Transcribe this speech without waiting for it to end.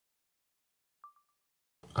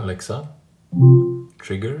Alexa,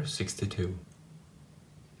 trigger 62.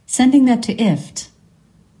 Sending that to IFT.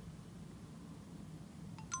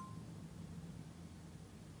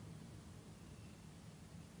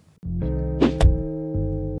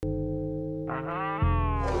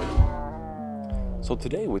 So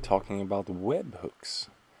today we're talking about webhooks.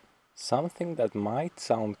 Something that might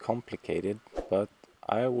sound complicated, but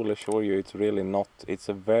I will assure you it's really not. It's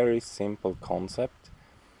a very simple concept.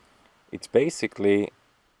 It's basically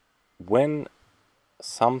when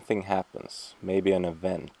something happens, maybe an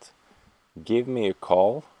event, give me a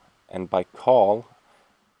call, and by call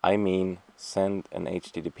I mean send an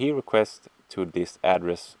HTTP request to this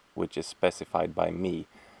address which is specified by me,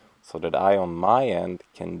 so that I on my end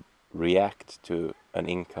can react to an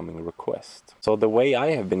incoming request. So the way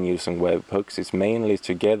I have been using webhooks is mainly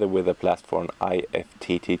together with the platform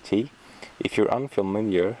IFTTT. If you're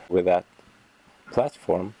unfamiliar with that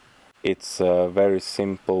platform, it's a very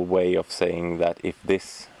simple way of saying that if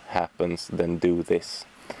this happens, then do this.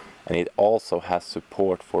 And it also has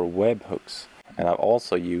support for webhooks. And I've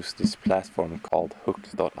also used this platform called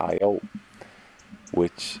Hook.io,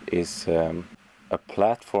 which is a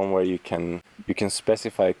platform where you can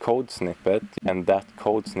specify a code snippet, and that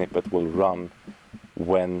code snippet will run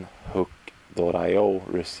when Hook.io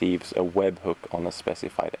receives a webhook on a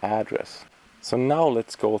specified address. So now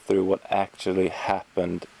let's go through what actually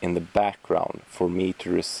happened in the background for me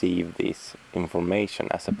to receive this information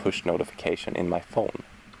as a push notification in my phone.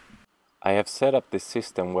 I have set up this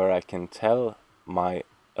system where I can tell my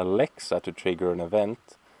Alexa to trigger an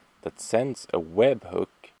event that sends a webhook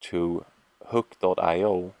to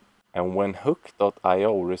Hook.io, and when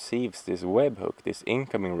Hook.io receives this webhook, this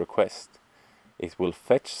incoming request, it will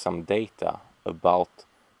fetch some data about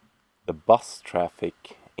the bus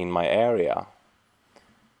traffic in my area.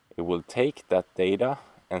 It will take that data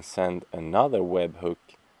and send another webhook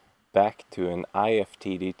back to an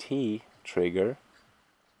IFTTT trigger,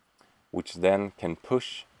 which then can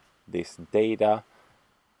push this data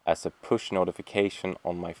as a push notification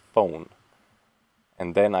on my phone.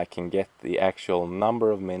 And then I can get the actual number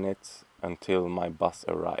of minutes until my bus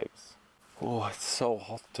arrives. Oh, it's so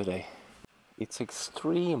hot today. It's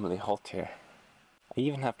extremely hot here. I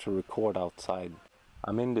even have to record outside.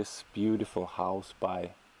 I'm in this beautiful house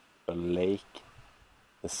by a lake,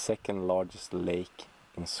 the second largest lake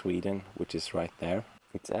in Sweden, which is right there.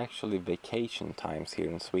 It's actually vacation times here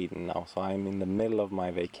in Sweden now, so I'm in the middle of my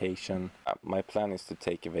vacation. My plan is to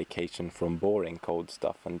take a vacation from boring code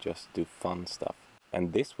stuff and just do fun stuff.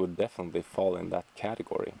 And this would definitely fall in that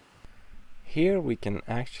category. Here we can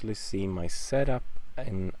actually see my setup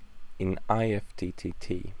in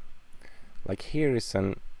IFTTT. Like here is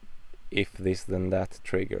an if this then that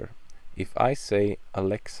trigger. If I say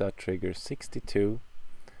Alexa trigger 62,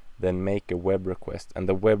 then make a web request, and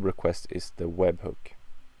the web request is the webhook.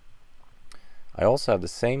 I also have the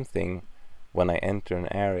same thing when I enter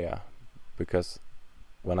an area, because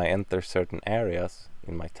when I enter certain areas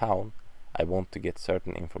in my town, I want to get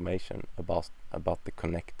certain information about the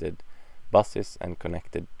connected buses and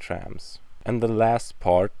connected trams. And the last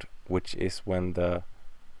part, which is when the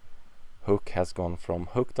hook has gone from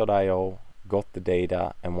Hook.io, got the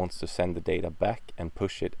data and wants to send the data back and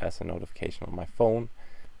push it as a notification on my phone.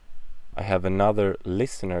 I have another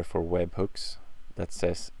listener for webhooks that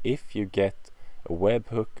says if you get a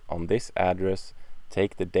webhook on this address,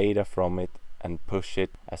 take the data from it and push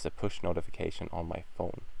it as a push notification on my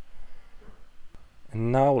phone.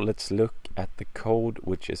 And now let's look at the code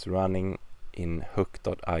which is running in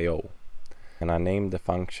Hook.io. And I named the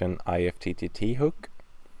function IFTTT hook.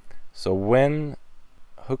 So when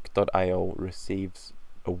Hook.io receives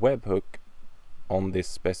a webhook on this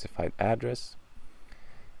specified address,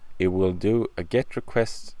 it will do a GET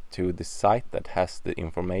request to the site that has the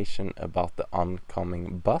information about the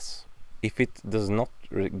oncoming bus. If it does not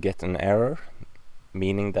get an error,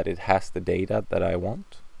 meaning that it has the data that I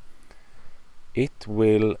want, it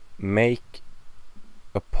will make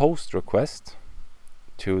a post request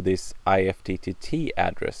to this IFTTT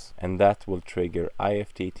address, and that will trigger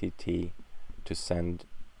IFTTT to send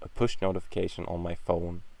a push notification on my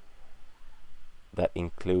phone that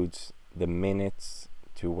includes the minutes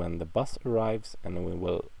to when the bus arrives, and we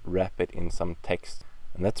will wrap it in some text.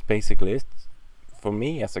 And that's basically it. For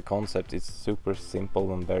me as a concept, it's super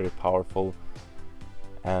simple and very powerful,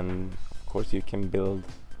 and of course you can build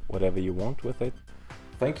whatever you want with it.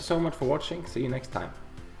 Thank you so much for watching. See you next time.